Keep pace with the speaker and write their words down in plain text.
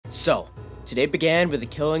So, today began with the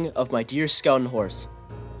killing of my dear skeleton horse,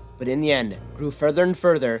 but in the end grew further and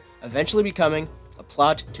further, eventually becoming a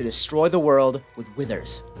plot to destroy the world with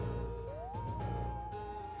withers.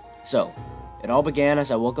 So, it all began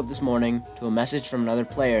as I woke up this morning to a message from another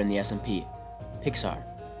player in the SMP, Pixar.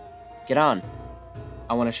 Get on.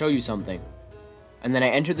 I want to show you something. And then I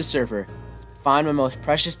entered the server, find my most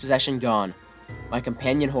precious possession gone, my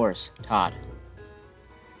companion horse, Todd.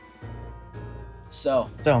 So,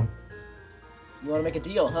 So, you want to make a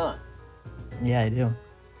deal, huh? yeah, I do.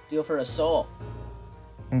 Deal for a soul.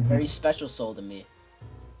 Very special soul to me.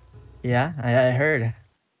 Yeah, I heard.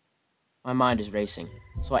 My mind is racing,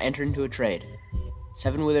 so I entered into a trade.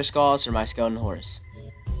 7 wither skulls for my skeleton horse.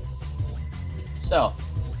 So,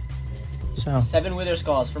 7 wither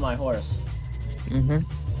skulls for my horse.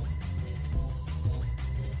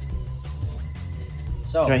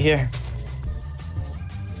 So, Right here.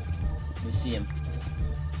 let me see him.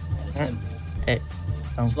 That is him. Hey.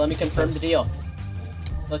 So let me confirm the deal.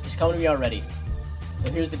 Look, he's coming to me already.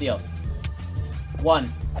 So here's the deal. 1,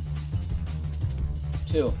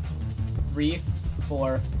 2, 3,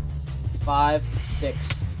 4, 5,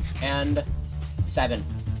 6, and 7.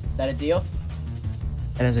 Is that a deal?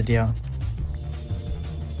 That is a deal.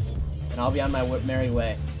 And I'll be on my merry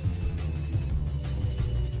way.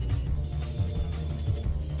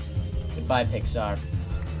 Goodbye, Pixar.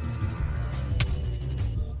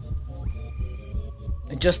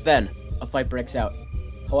 And just then, a fight breaks out.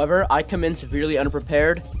 However, I come in severely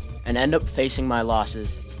unprepared and end up facing my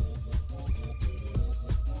losses.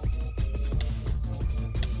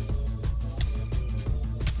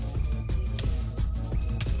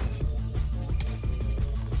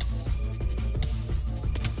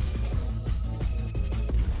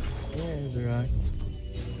 There's a rock.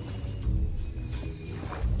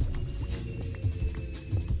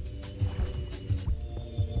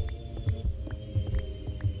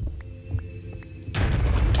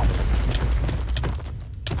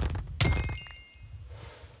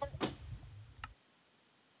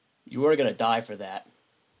 You are gonna die for that.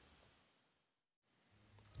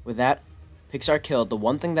 With that, Pixar killed the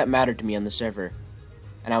one thing that mattered to me on the server,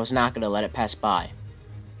 and I was not gonna let it pass by.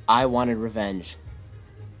 I wanted revenge.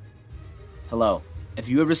 Hello. If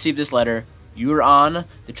you have received this letter, you are on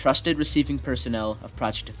the trusted receiving personnel of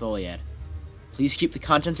Project AJthebolds. Please keep the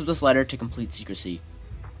contents of this letter to complete secrecy.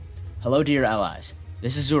 Hello, dear allies.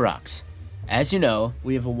 This is Xurax. As you know,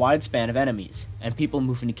 we have a wide span of enemies, and people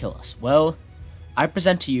moving to kill us. Well, I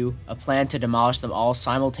present to you a plan to demolish them all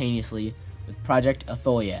simultaneously with Project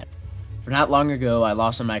AJthebolds. For not long ago, I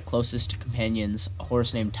lost one of my closest companions, a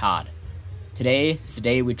horse named Todd. Today is the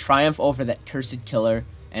day we triumph over that cursed killer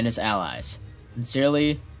and his allies.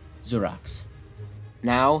 Sincerely, Xurax.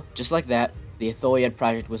 Now, just like that, the AJthebolds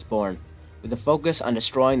project was born, with a focus on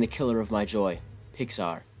destroying the killer of my joy,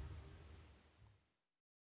 Pixar.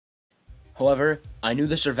 However, I knew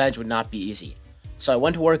this revenge would not be easy, so I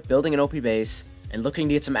went to work building an OP base and looking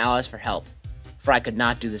to get some allies for help, for I could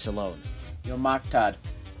not do this alone. Yo, Mock Todd.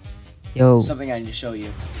 Yo. Something I need to show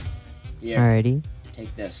you. Here, Alrighty.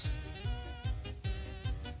 take this.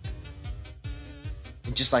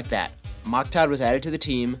 And just like that, Mock Todd was added to the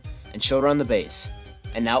team and showed around the base,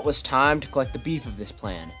 and now it was time to collect the beef of this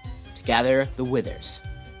plan, to gather the withers.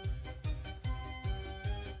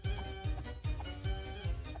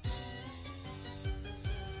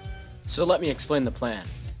 So let me explain the plan.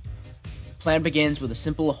 The plan begins with a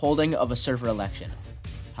simple holding of a server election.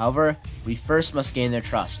 However, we first must gain their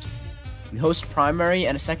trust. We host a primary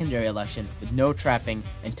and a secondary election with no trapping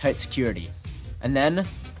and tight security. And then,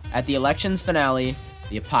 at the election's finale,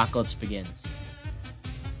 the apocalypse begins.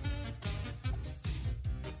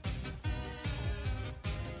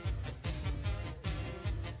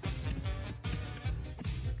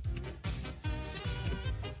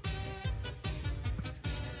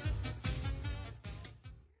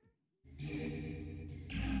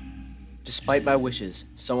 Despite my wishes,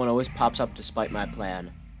 someone always pops up to spite my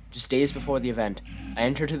plan. Just days before the event, I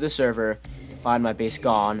enter to the server to find my base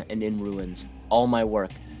gone and in ruins, all my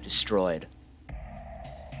work destroyed.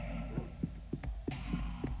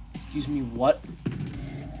 Excuse me, what?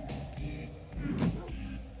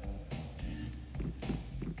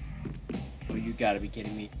 Oh, you gotta be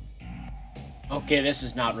kidding me. Okay, this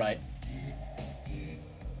is not right.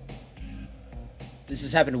 This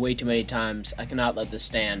has happened way too many times. I cannot let this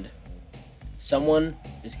stand. Someone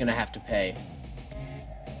is gonna have to pay.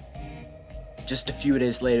 Just a few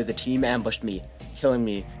days later, the team ambushed me, killing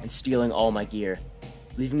me and stealing all my gear,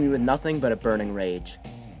 leaving me with nothing but a burning rage.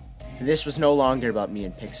 For this was no longer about me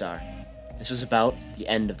and Pixar. This was about the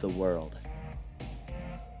end of the world.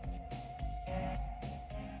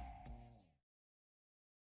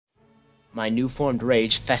 My new-formed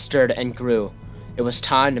rage festered and grew. It was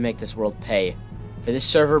time to make this world pay. For this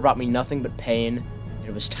server brought me nothing but pain, and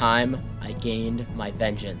it was time I gained my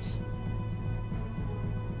vengeance.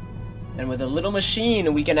 And with a little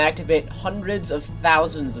machine, we can activate hundreds of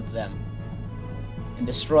thousands of them and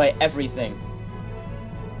destroy everything.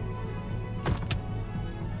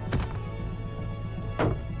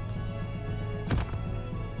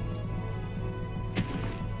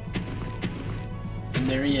 And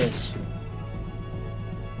there he is.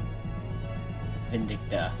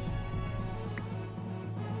 Vindicta.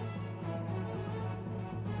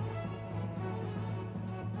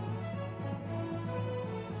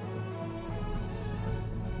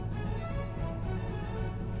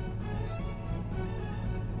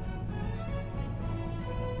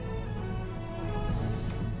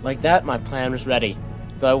 Like that, my plan was ready.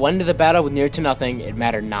 Though I went into the battle with near to nothing, it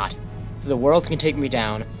mattered not. For the world can take me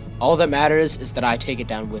down. All that matters is that I take it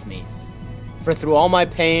down with me. For through all my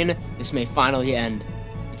pain, this may finally end.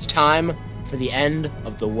 It's time for the end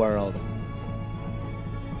of the world.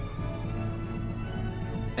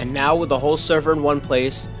 And now, with the whole server in one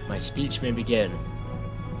place, my speech may begin.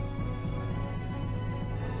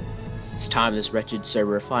 It's time this wretched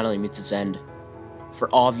server finally meets its end. For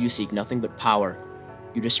all of you seek nothing but power.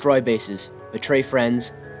 You destroy bases, betray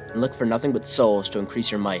friends, and look for nothing but souls to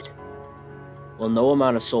increase your might. Well, no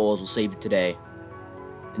amount of souls will save you today.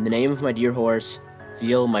 In the name of my dear horse,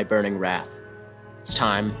 feel my burning wrath. It's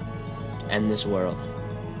time to end this world.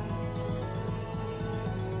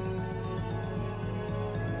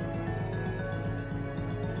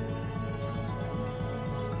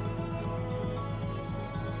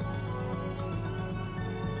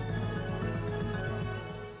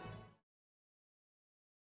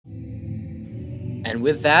 And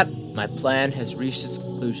with that, my plan has reached its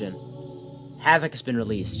conclusion. Havoc has been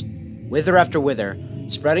released, wither after wither,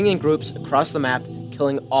 spreading in groups across the map,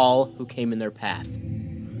 killing all who came in their path.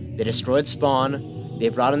 They destroyed spawn, they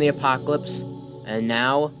brought in the apocalypse, and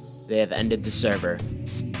now they have ended the server.